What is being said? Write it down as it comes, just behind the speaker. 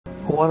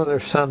one of their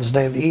sons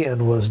named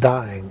Ian was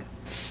dying.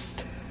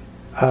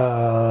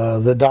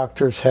 The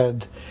doctors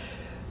had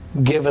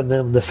given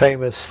them the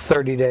famous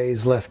 30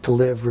 days left to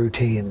live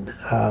routine.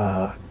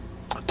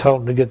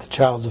 Told him to get the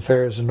child's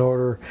affairs in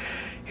order.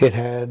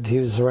 He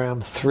was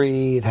around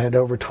 3, it had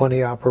over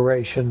 20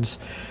 operations.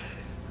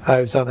 He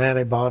was on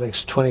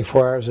antibiotics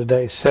 24 hours a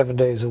day, 7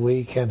 days a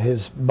week, and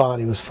his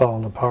body was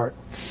falling apart.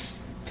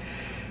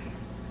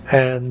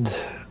 And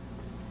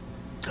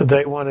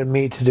they wanted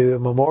me to do a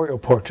memorial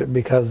portrait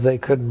because they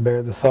couldn't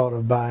bear the thought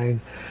of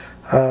buying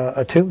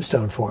a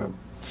tombstone for him.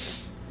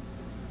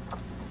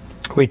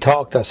 We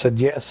talked. I said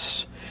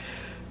yes.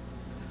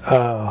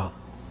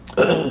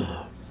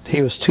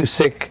 He was too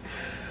sick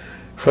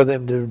for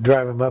them to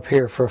drive him up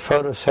here for a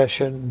photo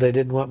session. They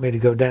didn't want me to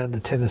go down to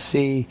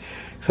Tennessee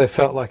because they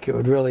felt like it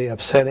would really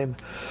upset him.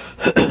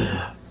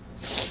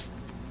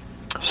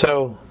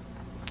 So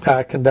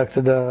I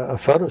conducted a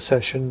photo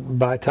session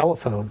by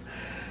telephone.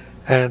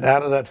 And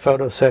out of that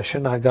photo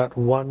session, I got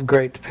one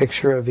great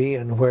picture of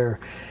Ian where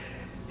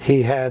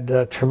he had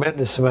a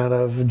tremendous amount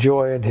of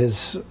joy in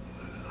his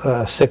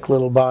sick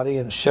little body,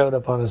 and it showed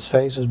up on his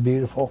face. It was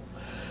beautiful.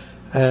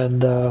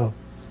 And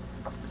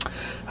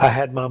I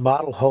had my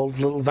model hold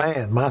little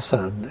Van, my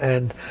son,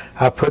 and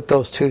I put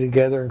those two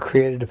together and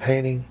created a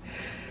painting.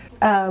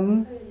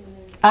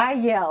 I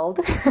yelled.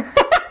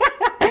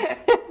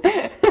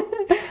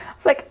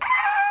 It's like,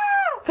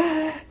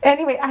 ah!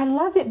 Anyway, I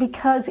loved it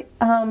because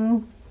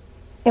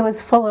it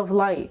was full of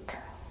light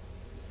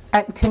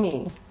to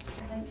me.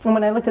 And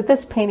when I looked at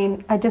this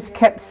painting, I just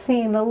kept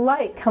seeing the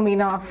light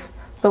coming off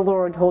the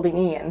Lord holding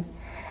Ian.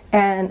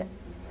 And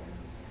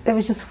it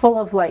was just full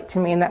of light to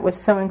me, and that was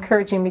so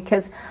encouraging,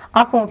 because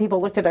often when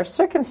people looked at our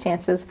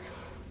circumstances,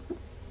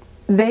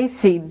 they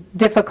see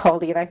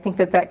difficulty, and I think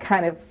that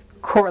kind of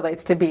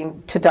correlates to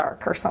being too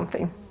dark or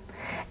something.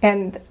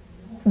 And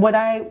what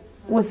I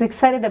was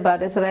excited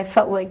about is that I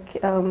felt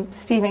like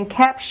Stephen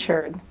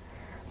captured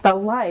the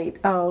light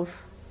of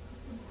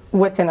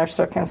what's in our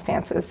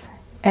circumstances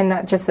and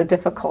not just the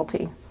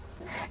difficulty.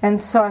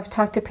 And so I've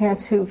talked to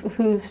parents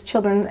whose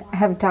children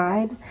have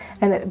died,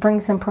 and it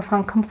brings them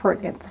profound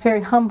comfort. It's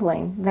very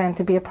humbling then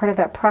to be a part of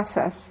that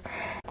process.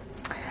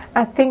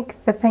 I think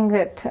the thing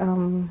that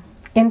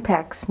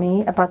impacts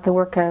me about the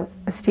work of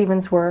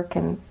Stephen's work,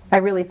 and I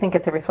really think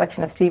it's a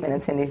reflection of Stephen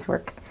and Cindy's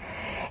work,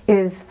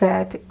 is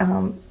that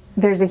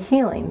there's a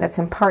healing that's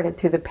imparted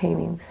through the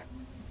paintings.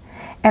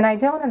 And I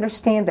don't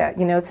understand that.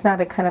 You know, it's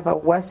not a kind of a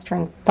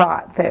Western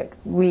thought that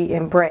we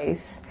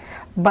embrace,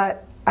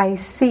 but I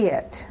see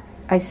it.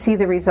 I see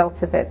the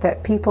results of it,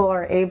 that people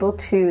are able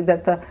to,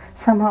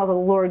 somehow the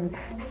Lord,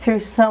 through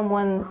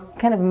someone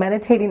kind of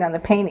meditating on the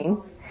painting,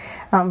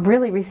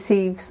 really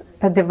receives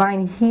a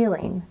divine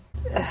healing.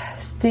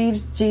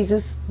 Steve's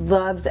Jesus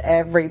loves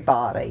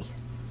everybody.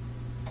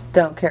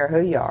 Don't care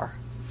who you are.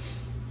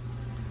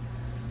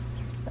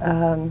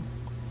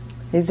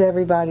 He's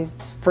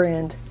everybody's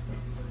friend.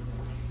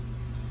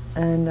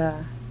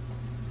 And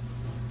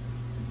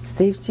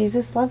Steve's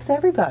Jesus loves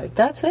everybody.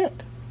 That's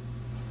it.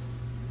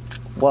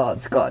 Well,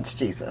 it's God's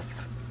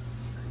Jesus.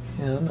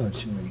 Yeah, I know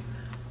what you mean.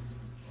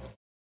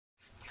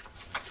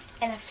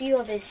 And a few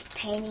of his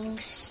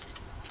paintings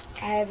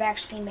have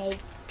actually made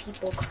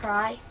people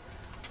cry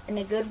in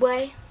a good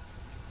way.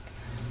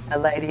 A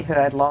lady who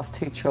had lost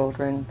 2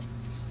 children,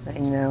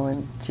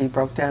 and she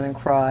broke down and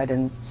cried,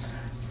 and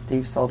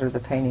Steve sold her the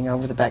painting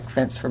over the back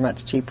fence for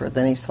much cheaper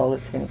than he sold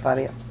it to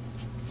anybody else.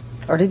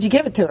 Or did you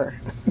give it to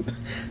her?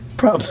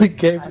 Probably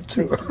gave it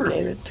to her.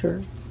 Gave it to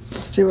her.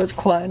 She was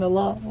crying a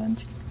lot,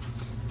 wasn't she?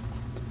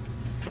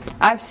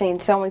 I've seen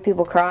so many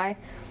people cry.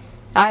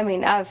 I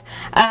mean,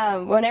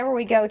 whenever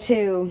we go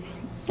to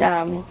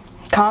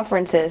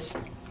conferences,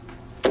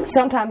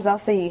 sometimes I'll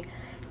see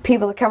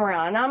people that come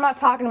around, and I'm not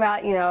talking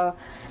about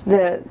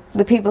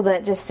the people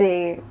that just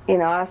see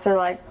us. They're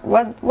like,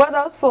 what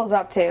are those fools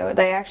up to?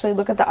 They actually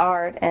look at the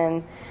art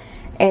and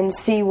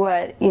see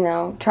what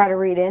try to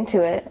read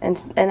into it and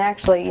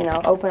actually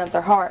open up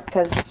their heart,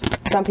 because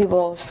some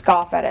people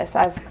scoff at us.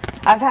 I've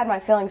had my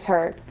feelings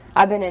hurt.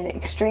 I've been in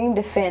extreme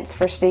defense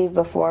for Steve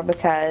before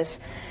because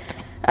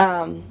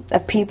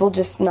of people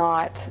just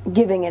not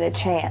giving it a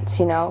chance.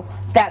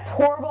 That's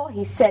horrible.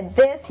 He said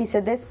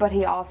this, but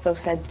he also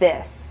said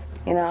this.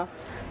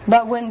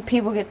 But when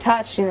people get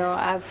touched,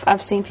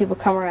 I've seen people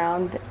come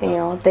around.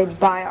 They'd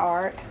buy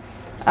art.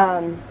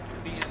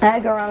 I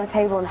go around the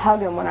table and hug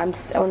them when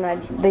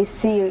they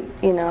see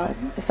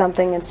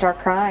something and start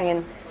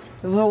crying.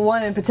 And the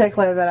one in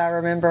particular that I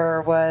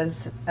remember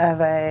was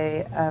of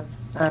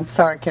I'm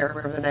sorry, I can't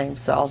remember the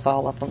names of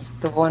all of them.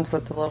 The ones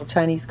with the little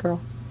Chinese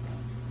girl.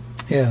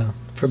 Yeah,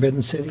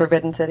 Forbidden City.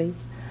 Forbidden City.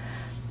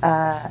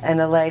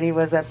 And a lady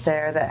was up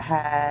there that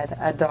had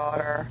a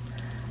daughter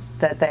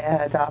that they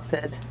had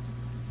adopted,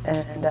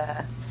 and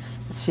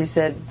she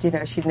said,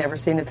 she'd never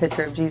seen a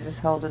picture of Jesus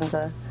holding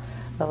the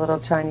little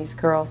Chinese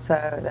girl. So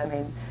I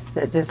mean,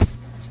 that just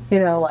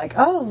it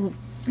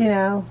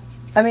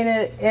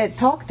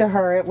talked to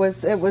her. It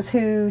was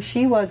who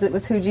she was. It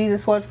was who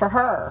Jesus was for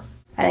her.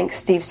 I think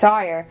Steve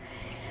Sawyer,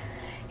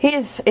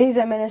 He's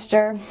a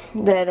minister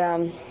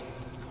that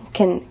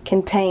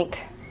can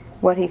paint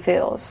what he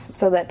feels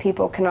so that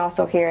people can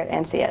also hear it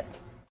and see it.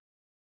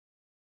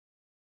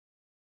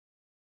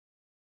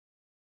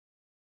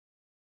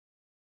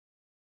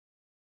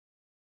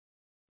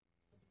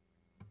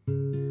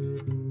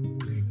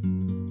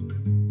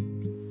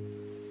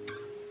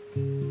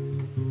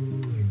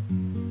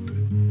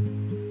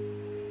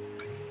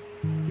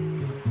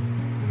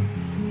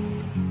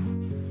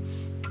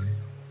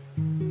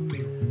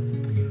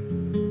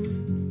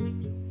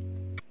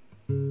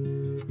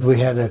 We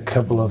had a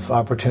couple of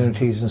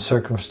opportunities and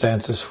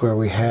circumstances where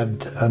we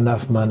had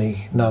enough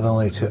money not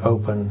only to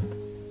open,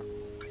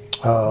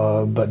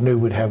 but knew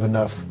we'd have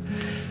enough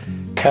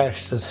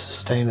cash to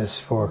sustain us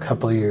for a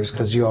couple of years,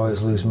 because you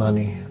always lose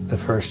money the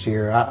first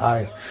year.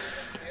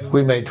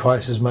 We made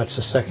twice as much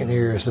the second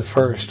year as the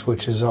first,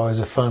 which is always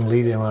a fun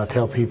lead-in when I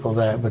tell people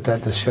that, but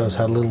that just shows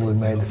how little we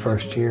made the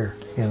first year,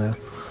 you know.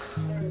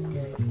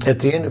 At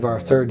the end of our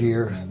third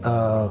year,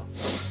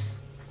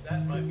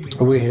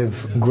 we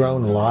have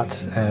grown a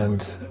lot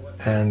and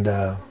kind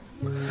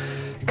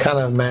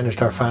of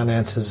managed our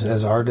finances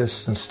as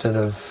artists instead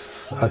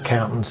of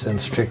accountants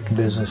and strict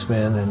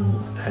businessmen,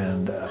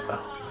 and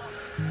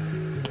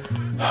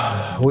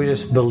we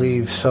just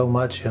believe so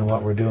much in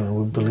what we're doing.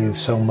 We believe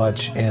so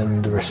much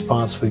in the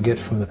response we get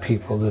from the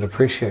people that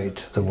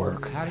appreciate the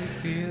work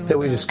that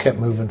we just kept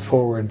moving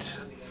forward,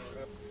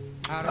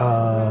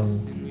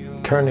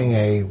 turning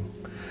a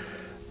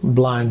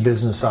blind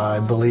business eye,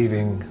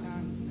 believing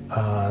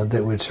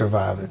that we'd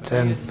survive it.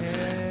 And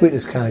we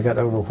just kind of got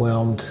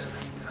overwhelmed.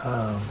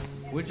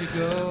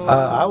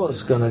 I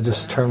was going to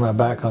just turn my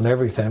back on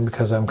everything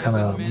because I'm kind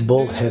of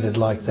bullheaded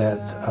like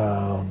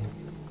that,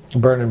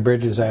 burning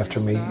bridges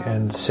after me.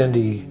 And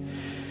Cindy,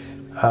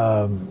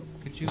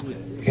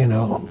 you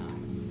know,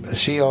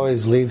 she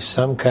always leaves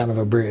some kind of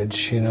a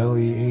bridge. You know,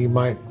 you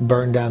might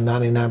burn down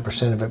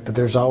 99% of it, but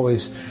there's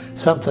always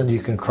something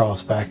you can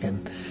cross back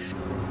in.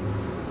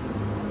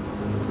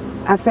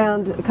 I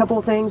found a couple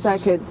of things I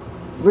could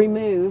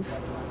remove,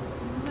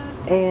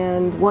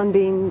 and one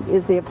being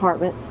is the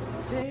apartment.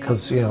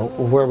 Because, you know,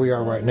 where we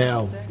are right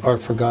now,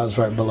 Art4God's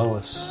right below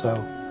us, so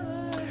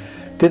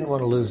didn't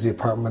want to lose the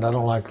apartment. I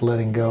don't like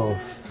letting go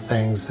of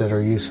things that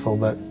are useful,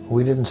 but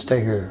we didn't stay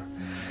here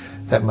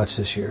that much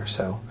this year,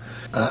 so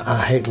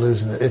I hate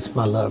losing it. It's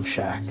my love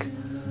shack.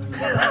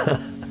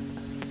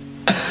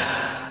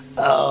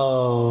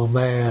 Oh,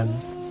 man.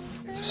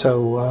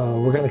 So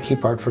we're going to keep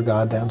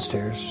Art4God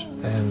downstairs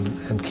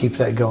and keep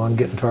that going,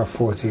 get into our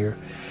fourth year.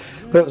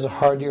 But it was a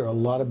hard year. A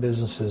lot of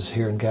businesses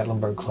here in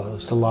Gatlinburg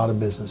closed. A lot of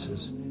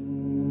businesses.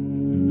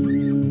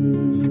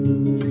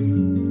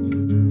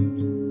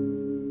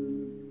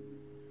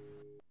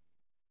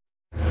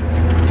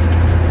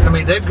 I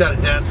mean, they've got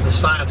it down to the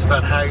science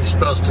about how you're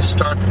supposed to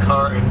start the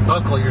car and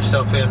buckle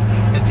yourself in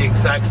at the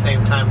exact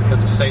same time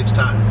because it saves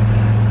time.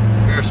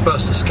 You're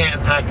supposed to scan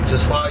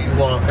packages while you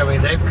walk. I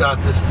mean, they've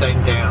got this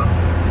thing down.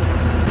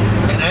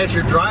 And as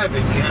you're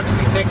driving, you have to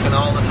be thinking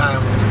all the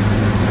time,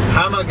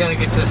 how am I going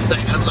to get this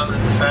thing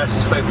unloaded the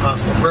fastest way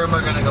possible? Where am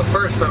I going to go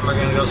first? Where am I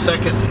going to go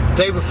second? The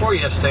day before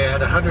yesterday, I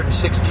had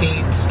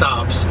 116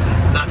 stops,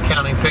 not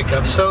counting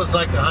pickups. So it's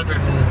like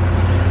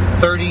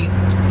 130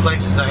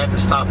 places I had to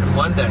stop in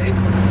one day.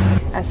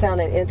 I found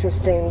it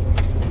interesting.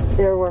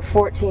 There were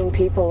 14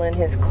 people in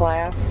his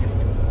class,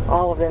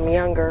 all of them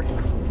younger.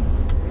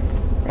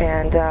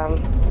 And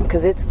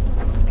because it's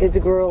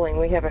grueling.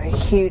 We have a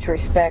huge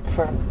respect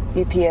for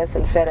UPS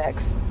and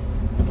FedEx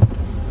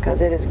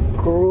because it is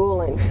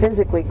grueling,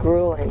 physically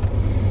grueling.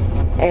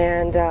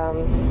 And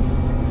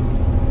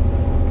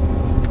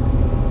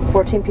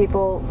 14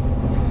 people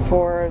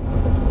for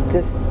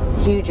this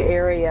huge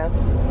area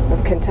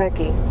of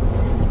Kentucky,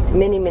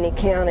 many, many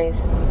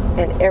counties,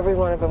 and every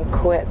one of them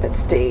quit but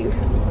Steve.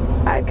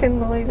 I couldn't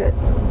believe it.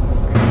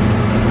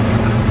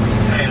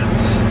 These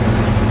hands,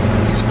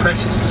 these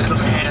precious little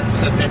hands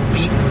have been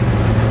beaten.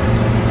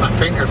 My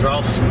fingers are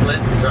all split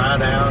and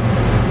dried out.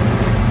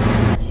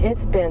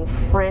 It's been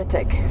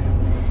frantic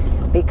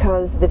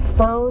because the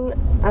phone,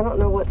 I don't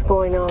know what's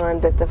going on,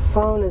 but the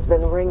phone has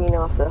been ringing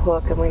off the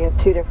hook, and we have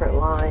two different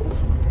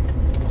lines.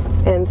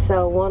 And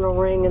so one will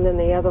ring and then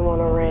the other one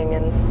will ring,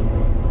 and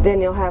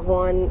then you'll have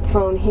one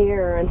phone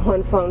here and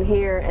one phone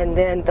here, and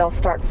then they'll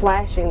start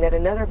flashing that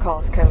another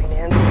call's coming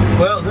in.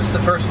 Well, this is the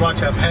first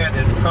watch I've had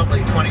in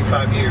probably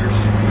 25 years.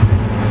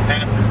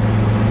 And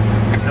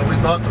we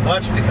bought the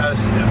watch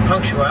because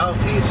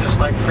punctuality is just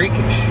like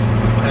freakish.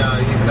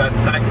 You've got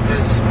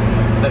packages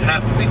that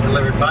have to be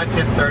delivered by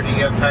 10:30.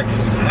 You have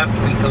packages that have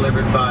to be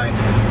delivered by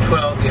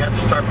 12. You have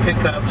to start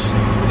pickups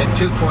at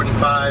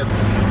 2:45.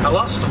 I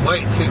lost some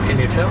weight too, can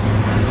you tell?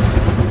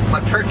 My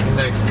turkey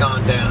neck's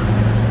gone down.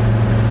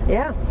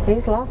 Yeah,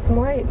 he's lost some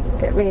weight.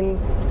 I mean,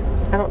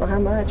 I don't know how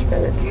much,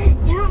 but it's...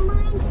 That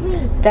reminds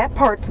me. That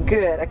part's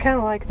good. I kind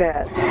of like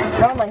that.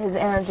 Normally his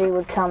energy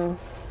would come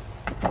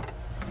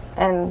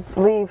and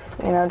leave,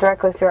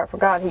 directly through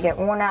Art4God. He'd get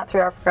worn out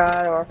through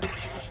Art4God,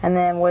 and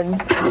then would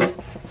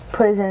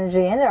put his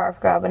energy into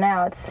Art4God. But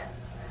now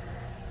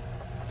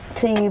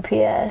to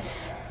UPS.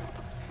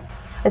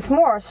 It's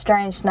more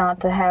strange not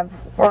to have,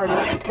 or to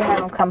have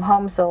them come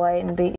home so late and be